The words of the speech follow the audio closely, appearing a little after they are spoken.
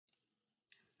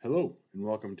Hello and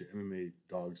welcome to MMA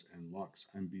Dogs and Locks.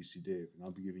 I'm BC Dave and I'll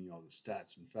be giving you all the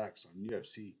stats and facts on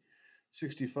UFC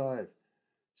 65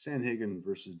 Sandhagen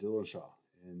versus Dillashaw.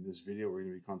 In this video, we're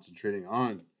going to be concentrating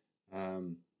on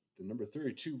the number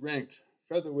 32 ranked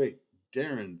featherweight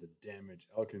Darren the Damage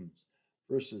Elkins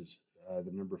versus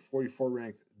the number 44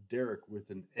 ranked Darrick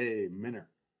with an A Minner.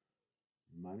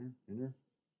 Minner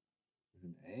with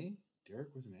an A?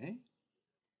 Darrick with an A?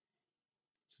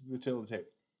 This is the tail of the tape.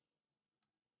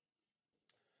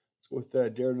 Let's go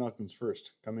with Darren Elkins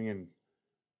first, coming in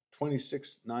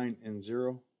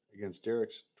 26-9-0 against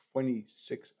Darrick's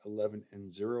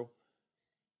 26-11-0.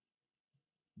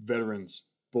 Veterans,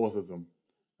 both of them.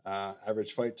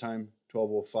 Average fight time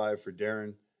 12:05 for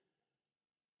Darren,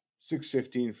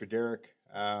 6:15 for Darrick.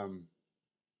 I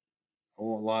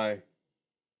won't lie,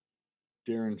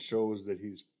 Darren shows that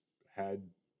he's had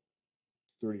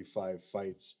 35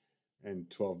 fights and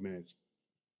 12 minutes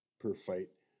per fight.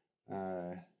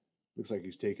 Looks like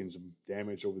he's taken some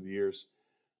damage over the years.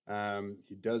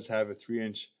 He does have a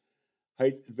 3-inch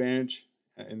height advantage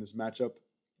in this matchup,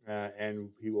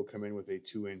 and he will come in with a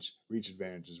 2-inch reach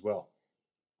advantage as well.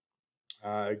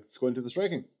 Let's go into the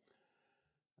striking.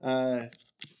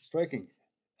 Striking,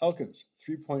 Elkins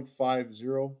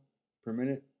 3.50 per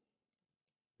minute,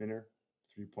 Minner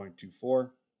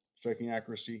 3.24. Striking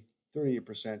accuracy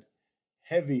 38%.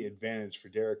 Heavy advantage for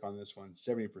Darrick on this one,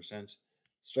 70%.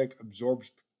 Strike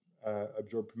absorbed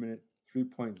per minute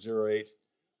 3.08.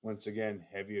 Once again,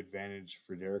 heavy advantage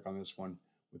for Darrick on this one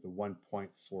with a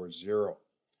 1.40.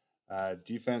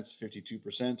 Defense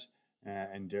 52%,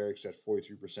 and Darrick's at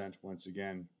 43%. Once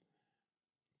again,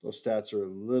 those stats are a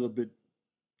little bit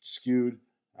skewed.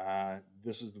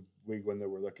 This is the big one that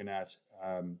we're looking at.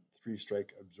 3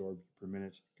 strike absorbed per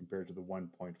minute compared to the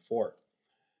 1.4.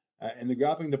 In the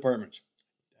grappling department,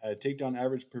 takedown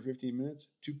average per 15 minutes,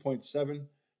 2.7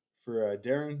 for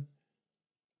Darren,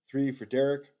 3 for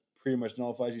Darrick. Pretty much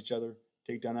nullifies each other.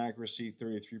 Takedown accuracy,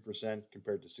 33%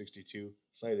 compared to 62.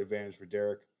 Slight advantage for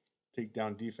Darrick.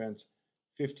 Takedown defense,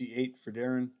 58 for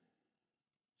Darren,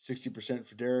 60%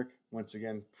 for Darrick. Once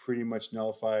again, pretty much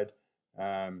nullified.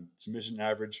 Submission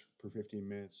average per 15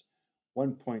 minutes,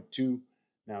 1.2.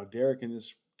 Now, Darrick in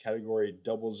this category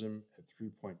doubles him at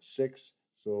 3.6.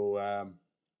 So I'm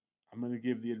going to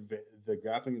give the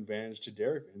grappling advantage to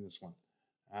Darrick in this one,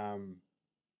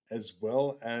 as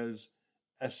well as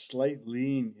a slight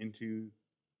lean into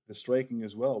the striking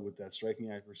as well, with that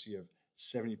striking accuracy of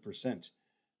 70%.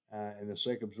 And the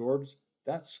strike absorbs,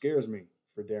 that scares me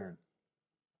for Darren.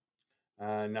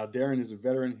 Now, Darren is a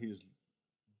veteran. He's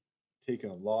taken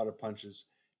a lot of punches.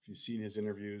 If you've seen his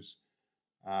interviews,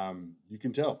 you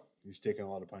can tell he's taken a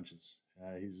lot of punches.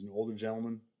 He's an older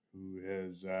gentleman who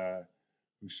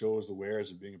shows the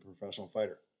wares of being a professional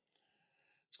fighter.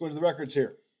 Let's go into the records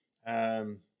here.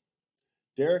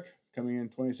 Darrick coming in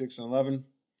 26-11,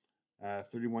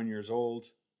 31 years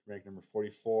old, ranked number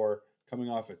 44, coming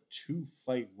off a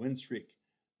 2-fight win streak.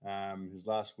 His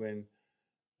last win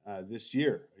this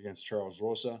year against Charles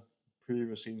Rosa.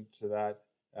 Previously to that,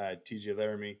 TJ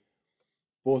Laramie,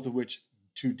 both of which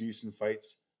 2 decent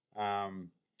fights.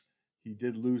 He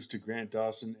did lose to Grant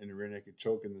Dawson in a rear naked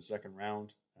choke in the second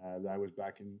round. That was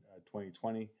back in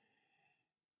 2020.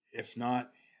 If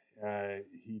not,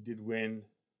 he did win,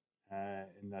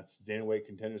 and that's Dana White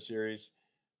Contender Series.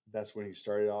 That's when he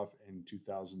started off in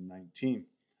 2019.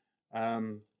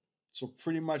 So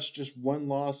pretty much just 1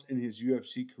 loss in his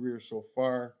UFC career so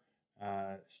far.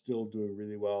 Still doing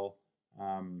really well.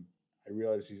 I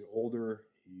realize he's older.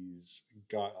 He's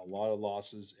got a lot of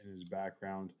losses in his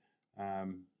background.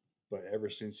 But ever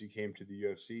since he came to the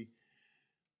UFC,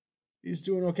 he's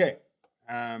doing okay.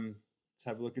 Let's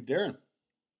have a look at Darren.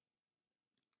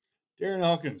 Darren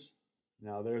Elkins.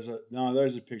 Now there's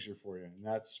a picture for you, and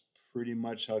that's pretty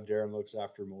much how Darren looks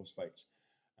after most fights.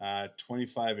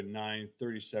 25-9,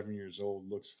 37 years old,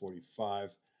 looks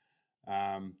 45.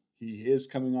 He is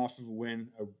coming off of a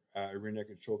win, a rear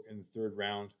naked choke in the 3rd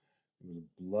round. It was a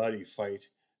bloody fight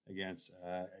against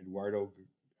Eduardo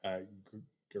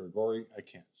Grigori. I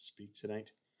can't speak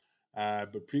tonight.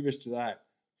 But previous to that,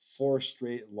 4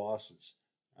 straight losses.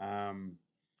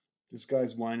 This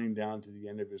guy's winding down to the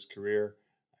end of his career.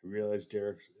 I realize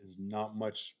Darrick is not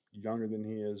much younger than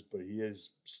he is, but he is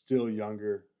still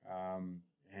younger,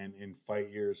 and in fight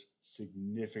years,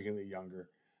 significantly younger.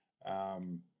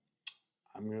 I'm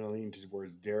going to lean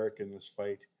towards Darrick in this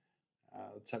fight.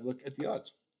 Let's have a look at the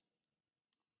odds.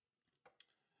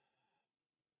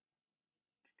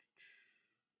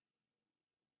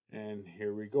 And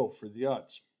here we go for the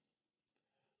odds.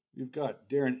 We've got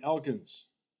Darren Elkins.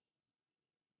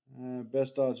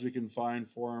 Best odds we can find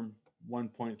for him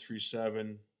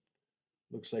 1.37.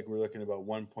 Looks like we're looking at about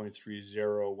 1.30,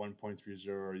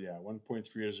 1.30. Yeah,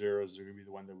 1.30 is going to be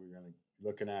the one that we're going to be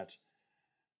looking at.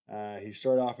 He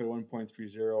started off at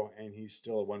 1.30, and he's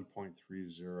still at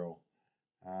 1.30.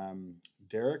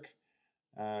 Darrick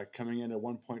coming in at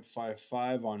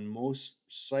 1.55 on most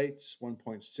sites,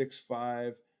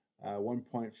 1.65,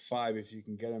 1.5 if you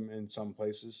can get him in some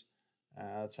places.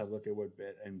 Let's have a look at what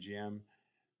bet MGM.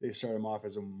 They start him off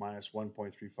as a minus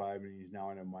 1.35, and he's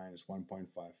now at a minus 1.55.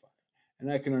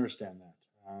 And I can understand that.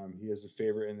 He is a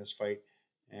favorite in this fight,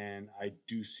 and I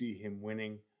do see him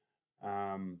winning.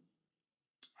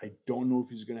 I don't know if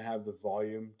he's going to have the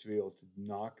volume to be able to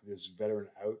knock this veteran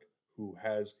out who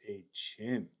has a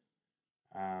chin.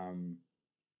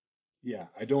 Yeah,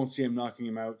 I don't see him knocking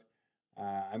him out.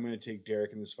 I'm going to take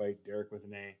Darrick in this fight. Darrick with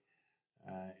an A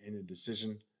in a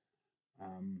decision.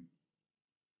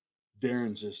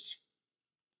 Darren's just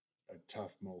a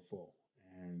tough mofo,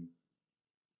 and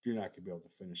you're not going to be able to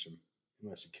finish him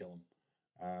unless you kill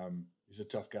him. He's a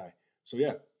tough guy. So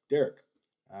yeah, Darrick.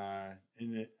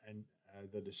 In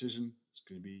the decision, it's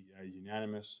going to be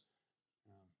unanimous.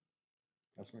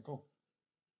 That's my call.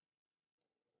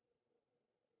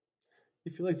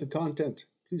 If you like the content,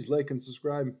 please like and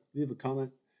subscribe, leave a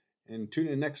comment, and tune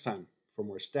in next time for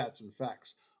more stats and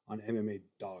facts on MMA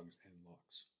dogs and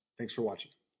locks. Thanks for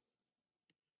watching.